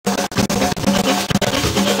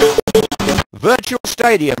Virtual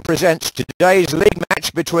Stadium presents today's league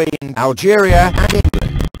match between Algeria and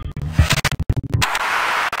England.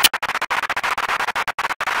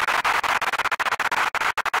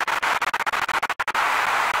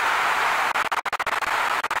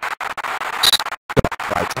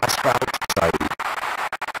 By Tasfalt, Tasfalt.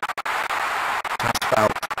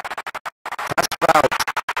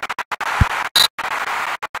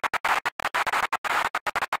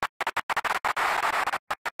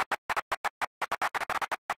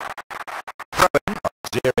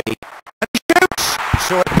 Ziri, and he shoots!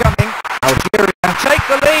 Saw it coming. Algeria take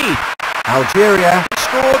the lead. Algeria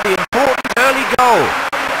scored the important early goal.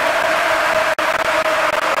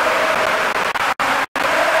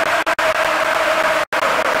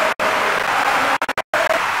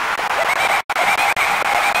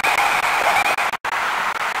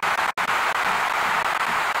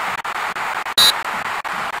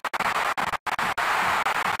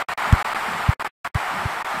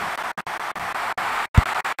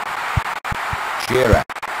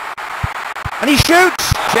 And he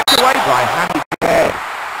shoots! Checked away by Hamid Perde.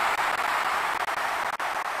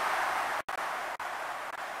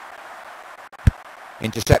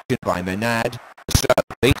 Interception by Menad. So,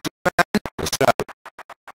 beats the man. So.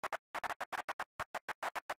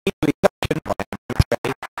 Equally taken by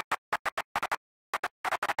Mouche.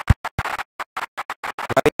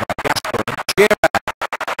 Played by Gascoigne. Shearer.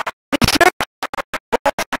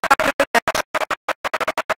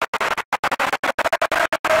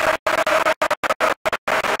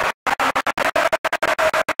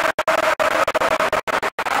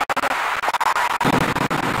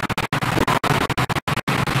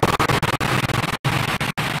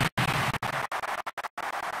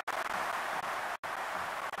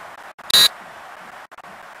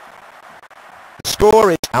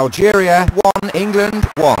 Score is Algeria 1, England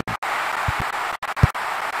 1.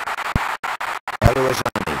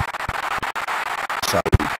 So,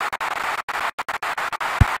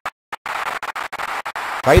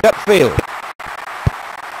 played upfield.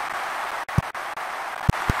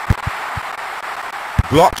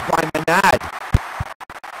 Blocked by Menad.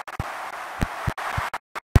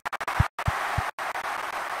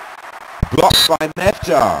 Blocked by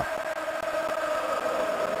Meftar.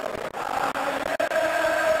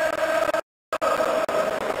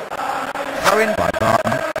 In by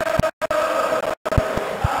Barton.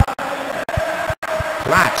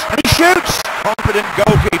 Flat. And he shoots! Confident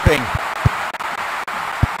goalkeeping.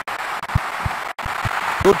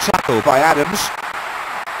 Good tackle by Adams.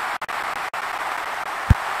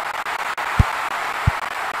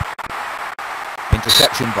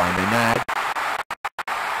 Interception by Menad.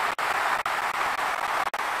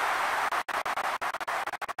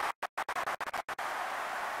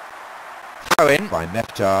 Throw in by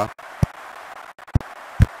Meftar.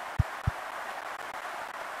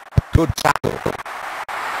 Good tackle.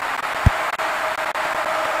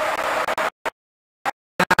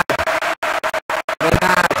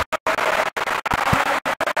 Menad.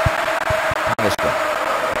 Pallister.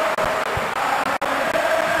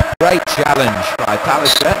 Great challenge by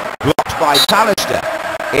Pallister. Blocked by Pallister.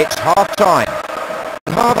 It's half time.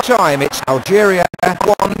 Half time, it's Algeria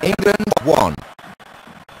 1, England 1.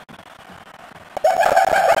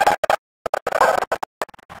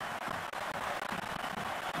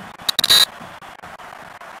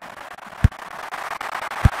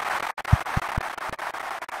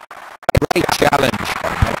 Great challenge by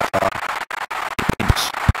Meftar.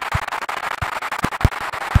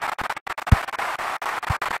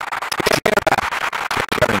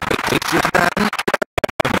 Shearer beats his man.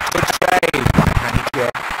 Good save by Hanije.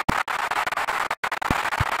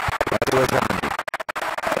 Elouazani.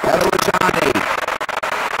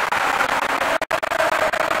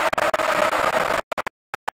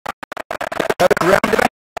 Goes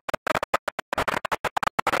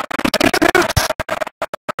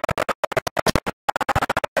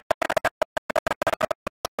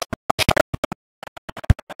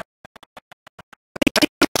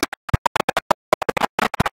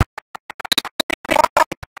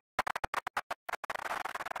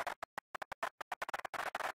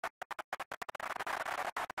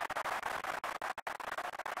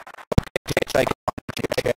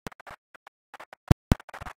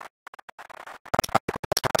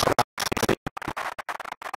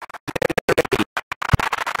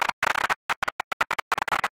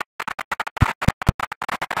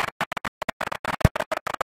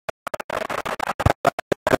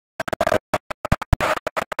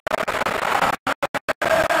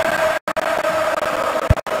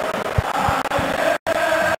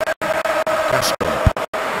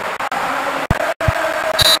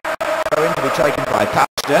round the taken by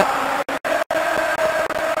Pallister.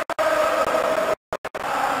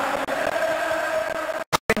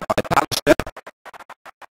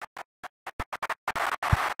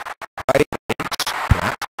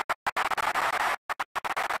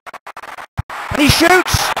 he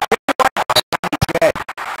shoots!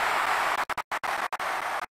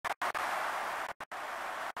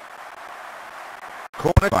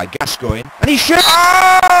 Cornered by Gascoigne, and he shoots!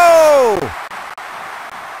 Oh!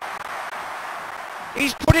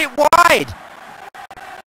 He's put it wide!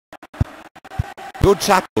 Good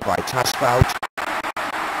tackle by Tasfaut.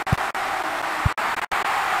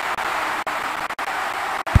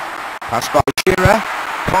 Pass by Shearer.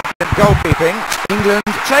 Confident goalkeeping. England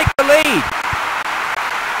take the lead.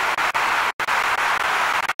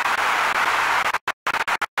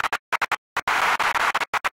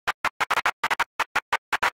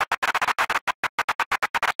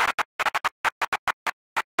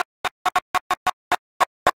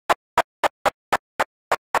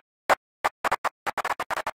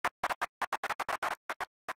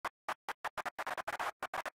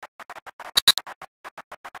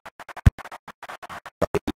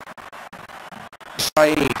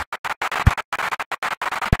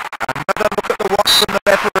 Another look at the watch from the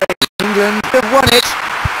referee. England have won it.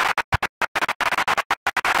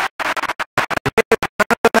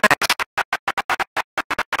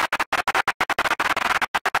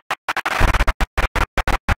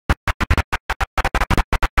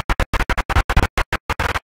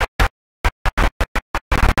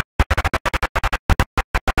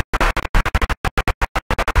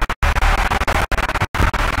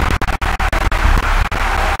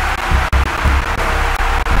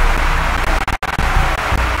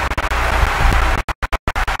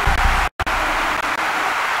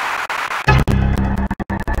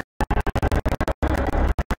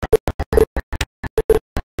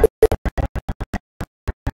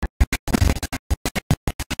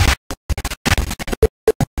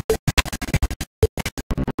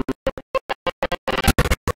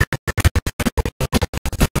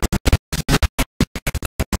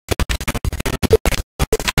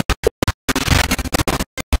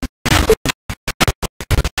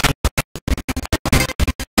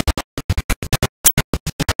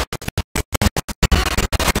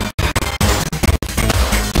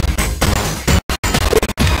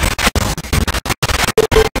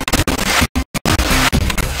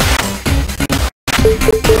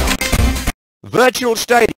 Virtual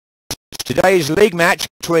stadium. Today's league match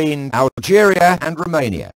between Algeria and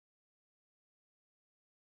Romania.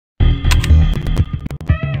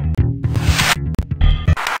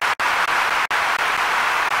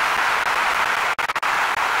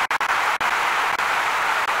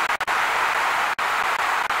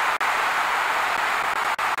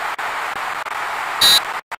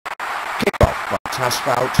 Kick-off by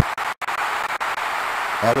Tasfaut.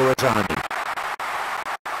 El-Razani.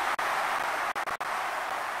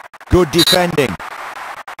 Good defending.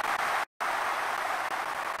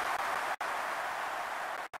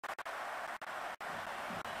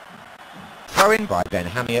 Throw in by Ben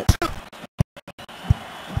Hamiet.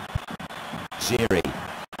 Ziri.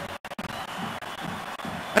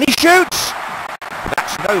 And he shoots!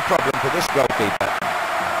 That's no problem for this goalkeeper.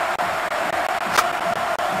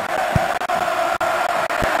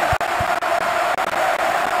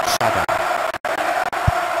 Sada.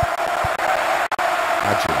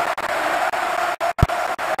 Haji.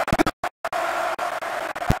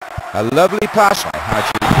 A lovely pass by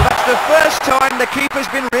Haji. That's the first time the keeper's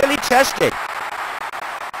been really tested.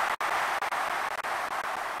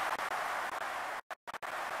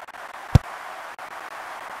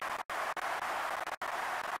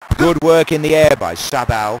 Good work in the air by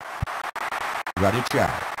Sabal. Radicau.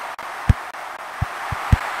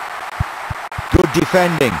 Good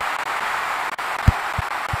defending.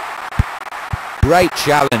 Great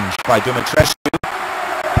challenge by Dumitrescu.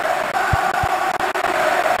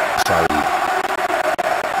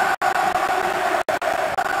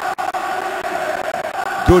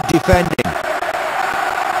 Good defending.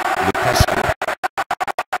 Lupescu.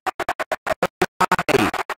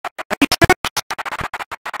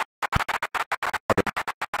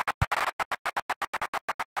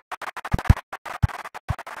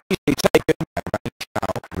 Easily taken by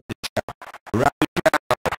Radicau.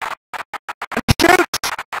 And shoots!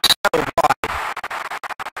 So wide.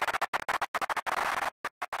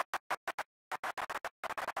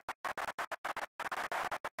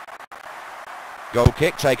 Goal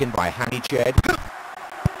kick taken by Haniched.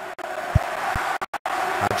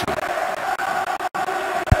 Haji.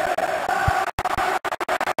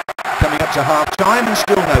 Coming up to half-time and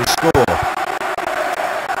still no score.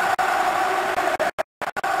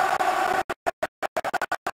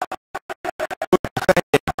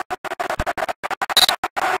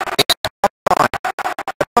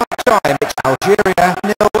 Half-time, it's Algeria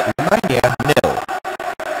 0, Romania 0.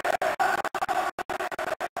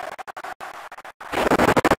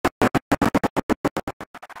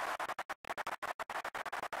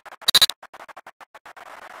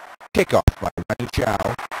 Kick-off by Radu.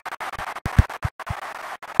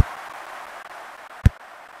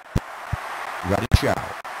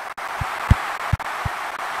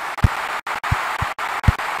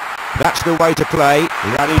 That's the way to play.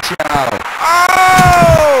 Radu.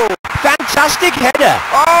 Oh! Fantastic header.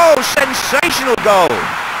 Oh, sensational goal.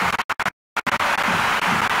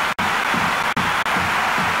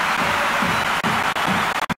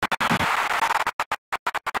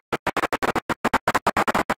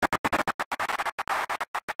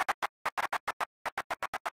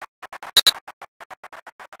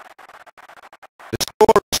 The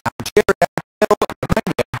score is Algeria 0,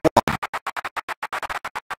 Romania 1.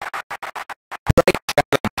 Great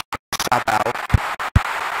challenge, Sabal.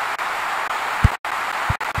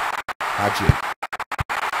 Haji.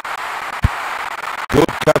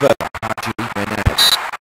 Good cover, Haji Menez.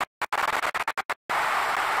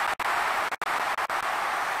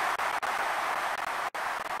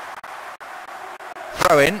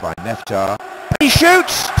 Throw in by Neftar. He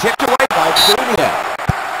shoots! Tipped away by Sonia.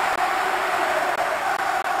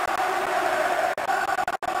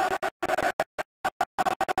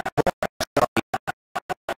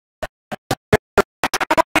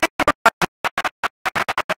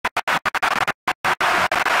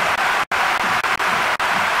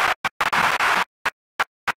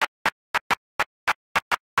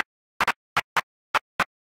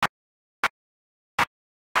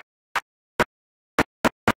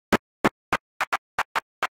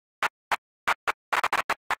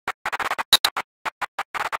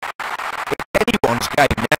 Anyone's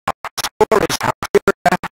game now. Score is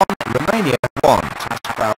Algeria 1, Romania 1.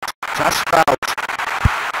 Tasfalt.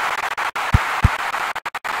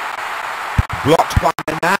 Blocked by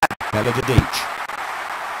Menad. Melodadic.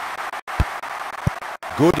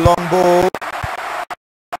 Good long ball.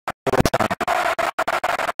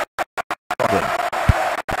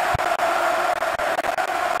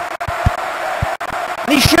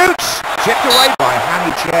 And he shoots. Chipped away by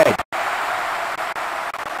Hamiched.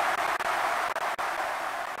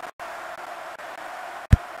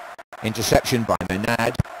 Interception by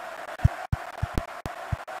Menad.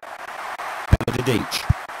 Melodadic.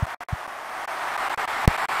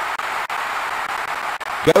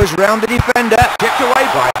 Goes round the defender. Tipped away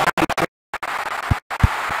by Hamiched.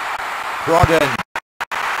 Brodden.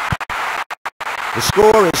 The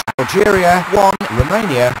score is Algeria 1,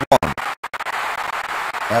 Romania 1.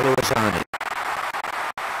 El-Ouazzani.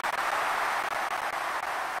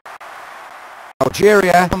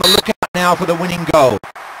 Algeria on the lookout now for the winning goal.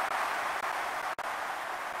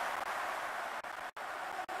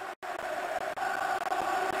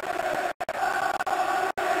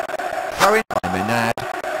 Throw in by Menad.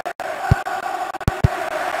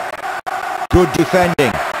 Good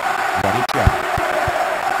defending.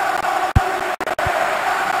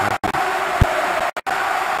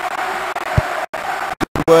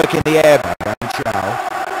 Good work in the air by Radu.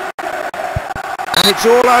 And it's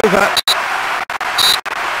all over.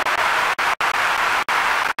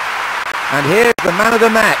 And here's the man of the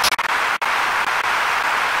match.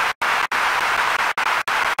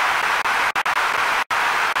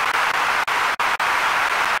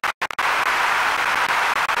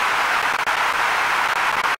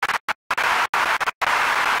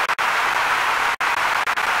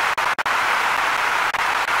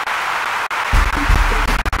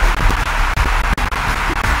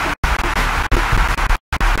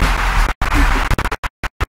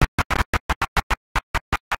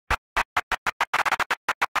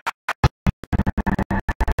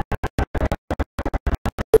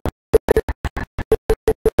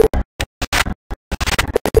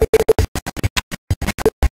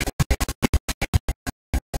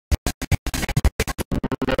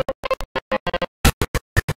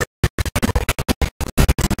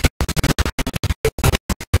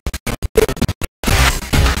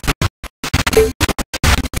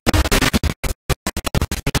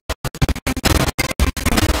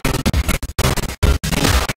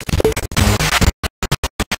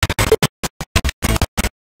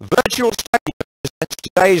 Virtual stadium presents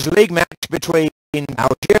today's league match between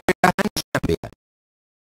Algeria and Zambia.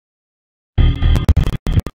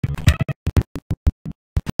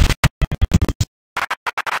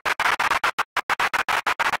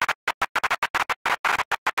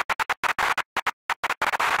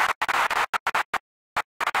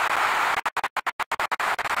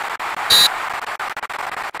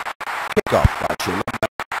 Kick-off by Chile.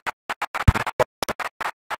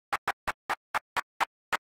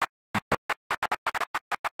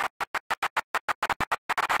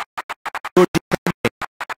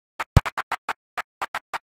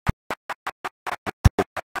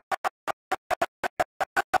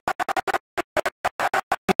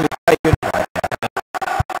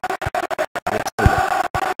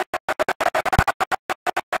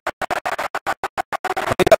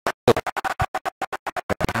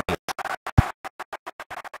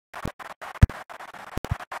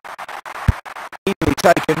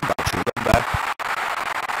 taken by Chilumba.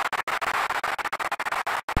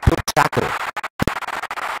 Good tackle.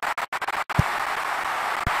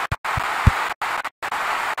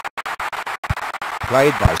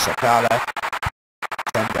 Played by Sakala.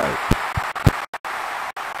 Tembo.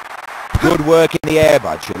 Good work in the air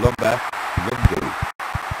by Chilumba. Lungu.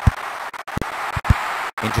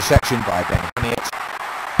 Interception by Ben Hamid.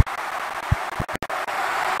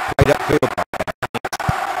 Played upfield by Ben Hamid.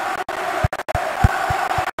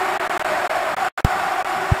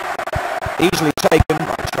 Easily taken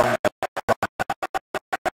by Chong.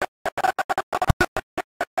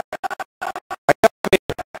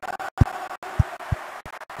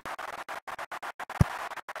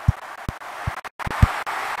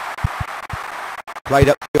 Played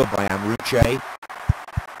upfield by Amruche.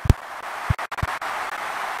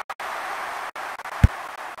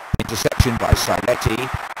 Interception by Siletti.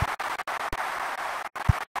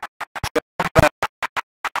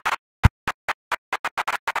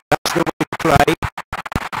 That's the way to play.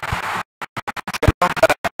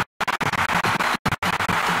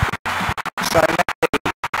 Siletti.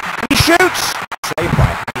 He shoots! Saved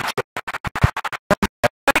by Hamid.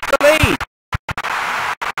 Take the lead.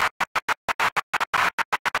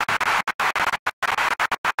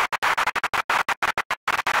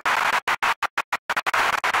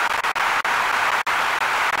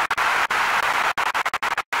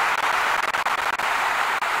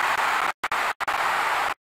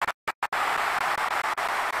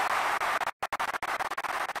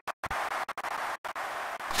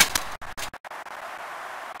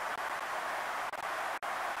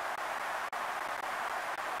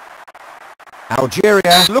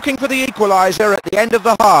 Algeria looking for the equaliser at the end of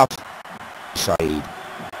the half. Said.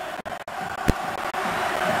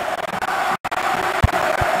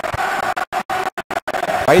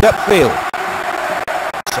 Played upfield.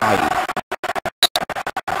 Said.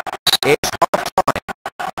 It's half time.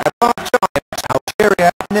 At half time, it's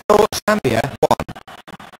Algeria 0, Zambia 1.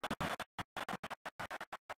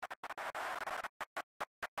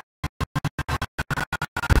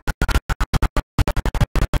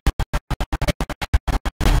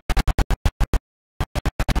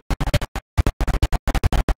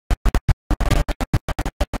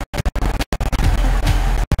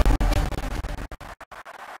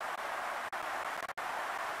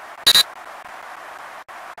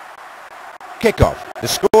 Kickoff. The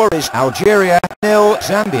score is Algeria 0,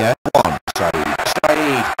 Zambia 1.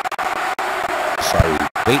 Said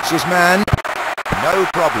beats his man. No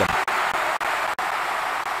problem.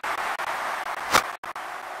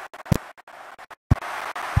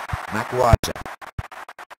 Makwaza.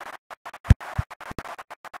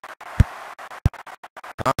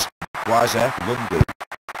 Pass. Makwaza. Lungu.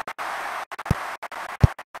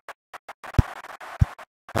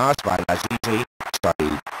 Pass by Lazizi.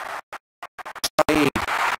 Said.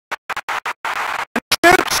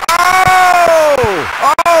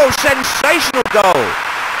 Oh, sensational goal!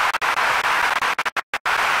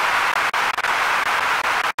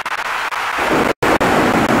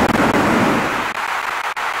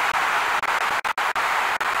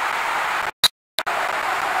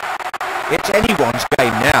 It's anyone's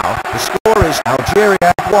game now. The score is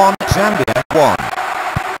Algeria 1, Zambia 1.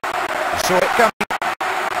 You saw it coming.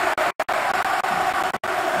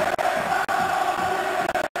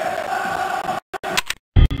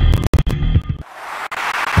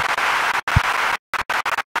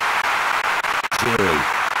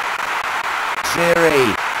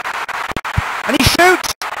 Ziri. And he shoots!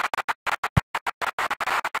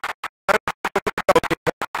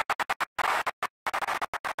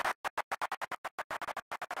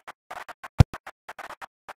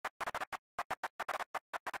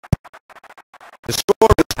 The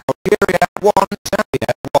score is Algeria 1,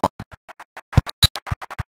 Zambia 1.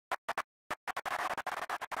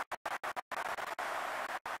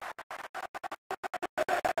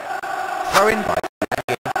 Throw in by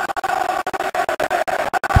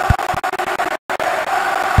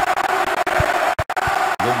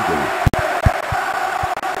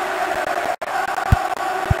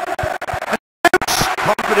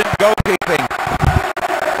confident goalkeeping.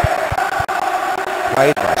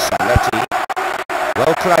 Played by Siletti.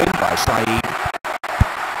 Well claimed by Said.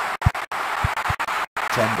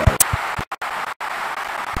 Tembo.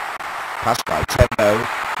 Passed by Tembo.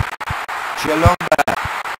 Chilumba.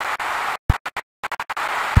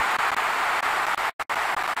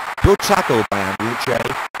 Good tackle by Amruche.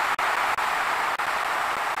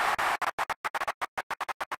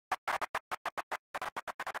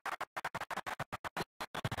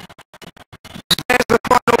 There's the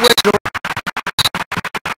final whistle.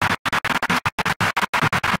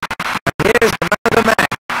 And here's the man of the match.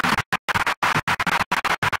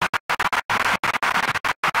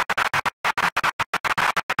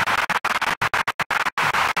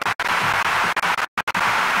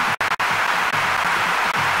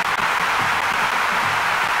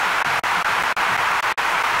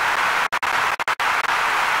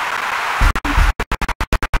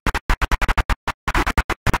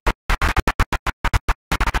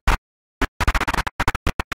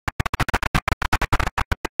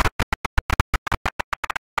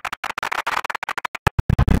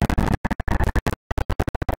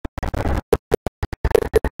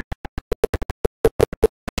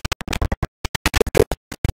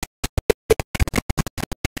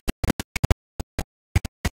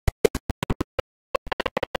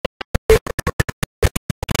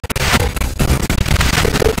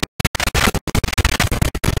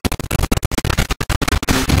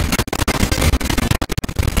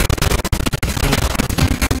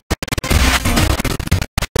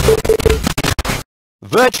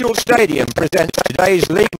 Virtual Stadium presents today's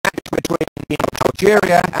league match between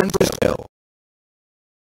Algeria and Brazil.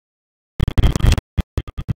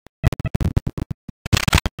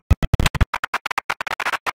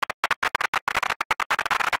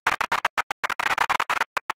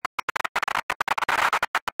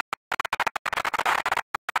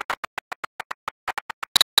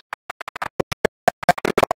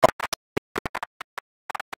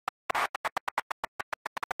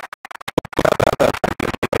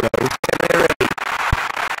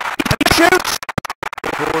 Shoots!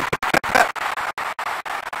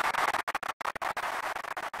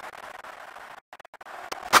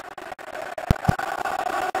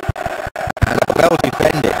 And well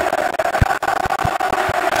defended.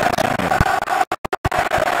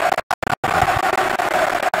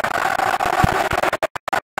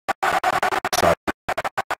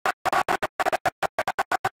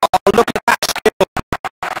 Oh, look at that skill.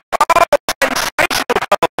 Oh, sensational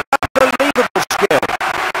goal. Unbelievable skill.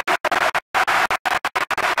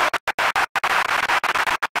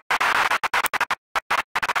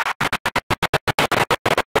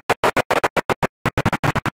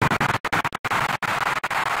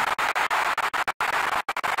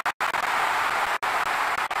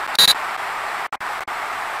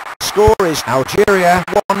 Score is Algeria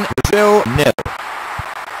 1, Brazil 0.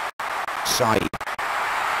 Side.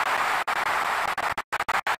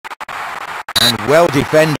 And well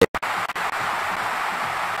defended.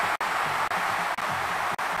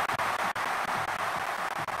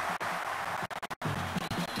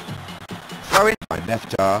 Throw in by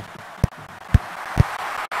Meftar.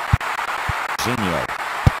 Zinho.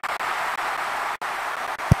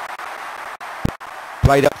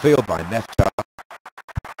 Played upfield by Meftar.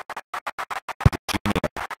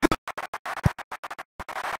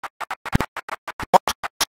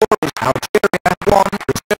 Algeria 1,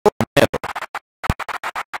 Brazil 0.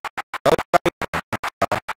 Well played.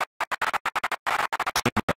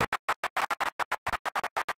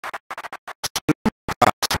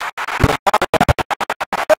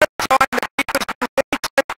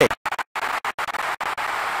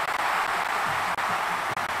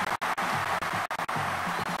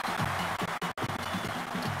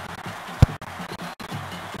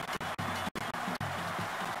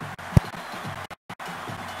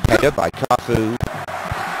 Header by Cafu.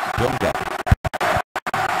 Dunga.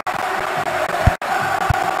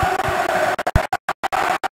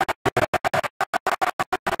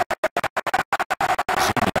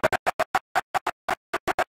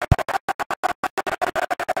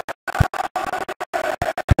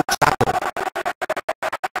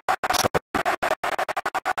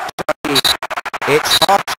 It's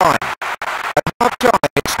half time. At half time,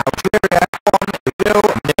 it's Algeria 1, Brazil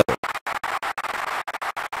 0.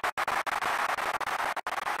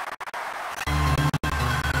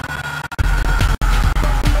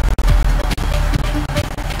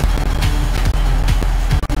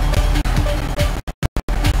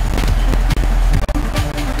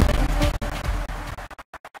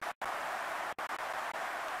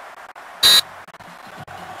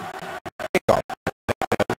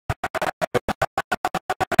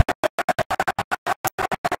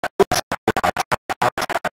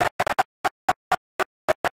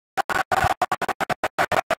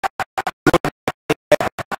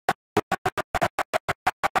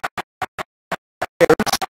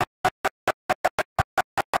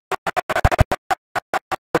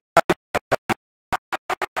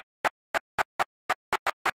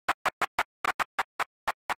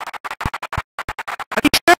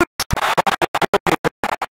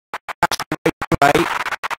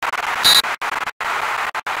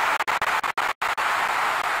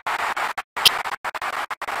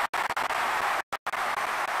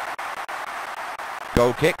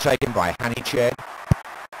 Goal kick taken by Haniched.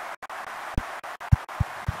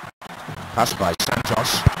 Pass by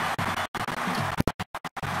Santos.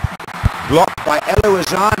 Blocked by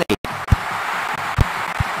Elouazani.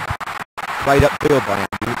 Played upfield by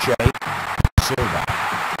Anduche. Silva.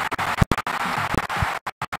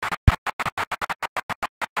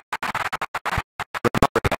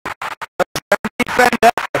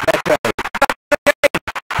 Defender.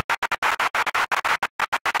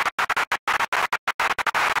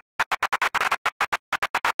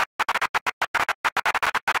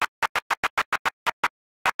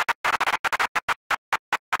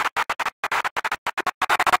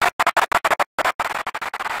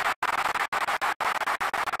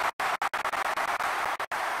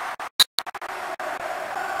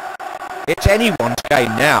 It's anyone's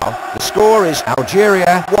game now. The score is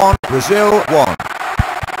Algeria 1, Brazil 1.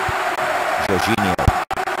 Jorginho.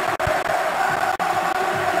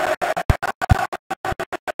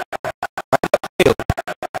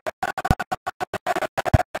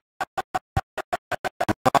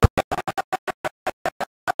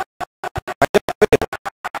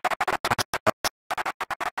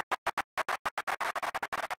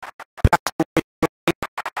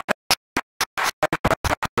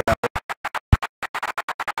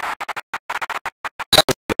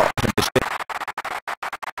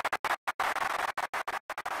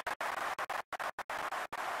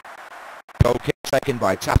 taken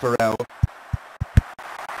by Tafarel.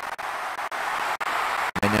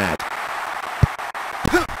 Maynard.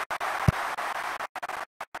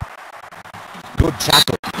 Good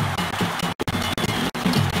tackle.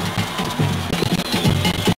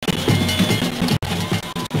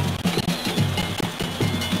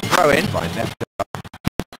 Throw in by left.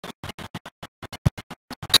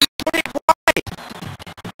 Put it wide.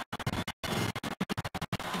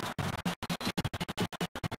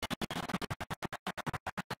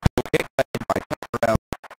 Kick in by Tafarel.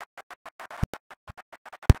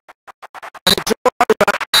 And it's all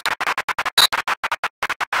over.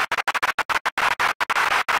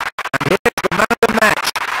 And here's the man of the match.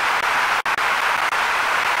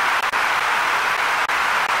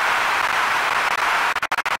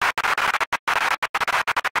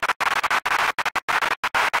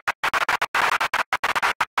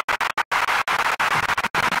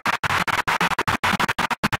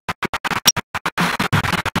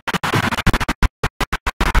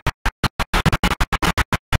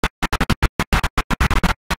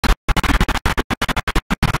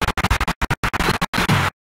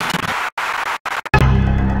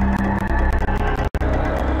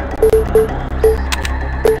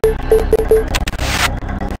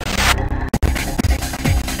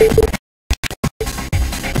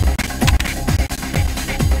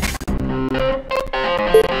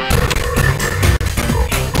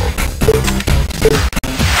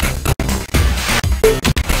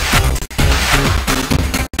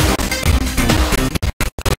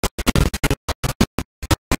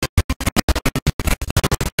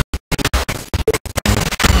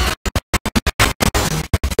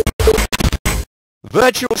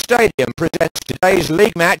 Virtual Stadium presents today's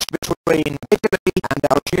league match between Italy and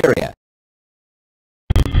Algeria.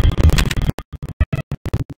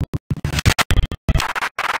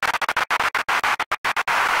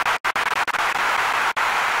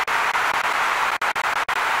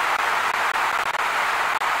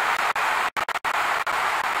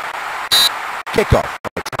 Kickoff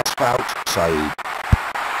by Tasfout Saeed.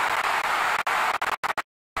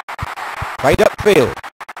 Played upfield.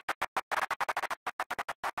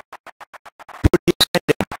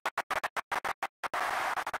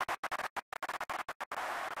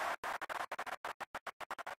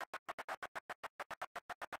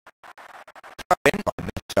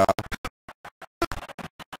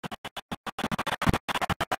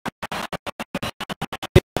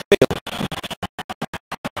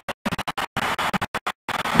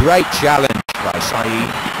 Great challenge by Saeed.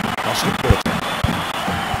 Costa Porter.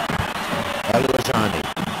 El Razani.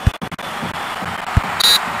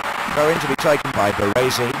 Throw in to be taken by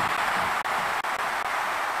Baresi.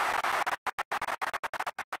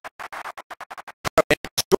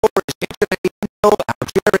 Score is Italy 0,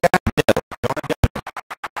 Algeria 0.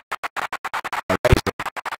 Baresi.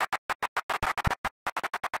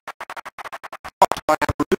 Stopped by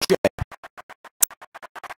Aruche.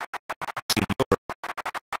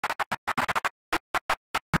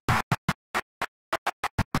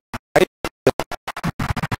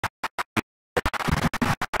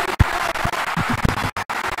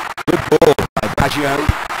 Ball by Baggio.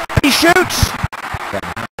 He shoots!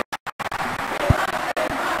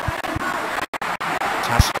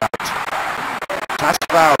 Tasfout.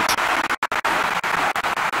 Tasfout.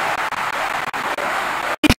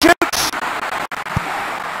 He shoots!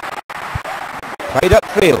 Played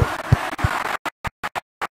upfield.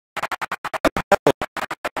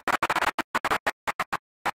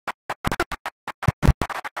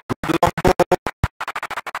 Good long ball.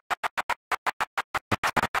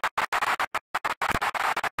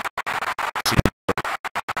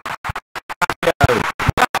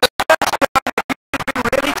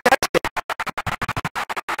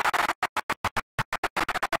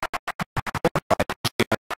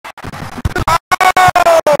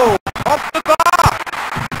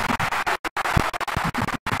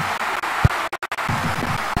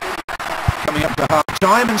 Coming up to half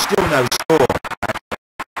time and still no score.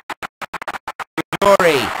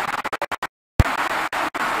 Fiori.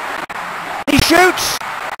 He shoots!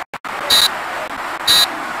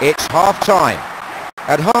 It's half time.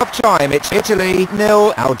 At half time it's Italy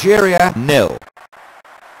 0, Algeria 0.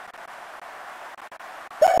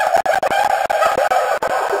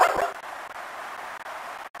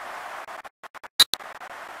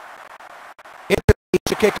 Italy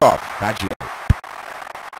to kick off. Pareggia.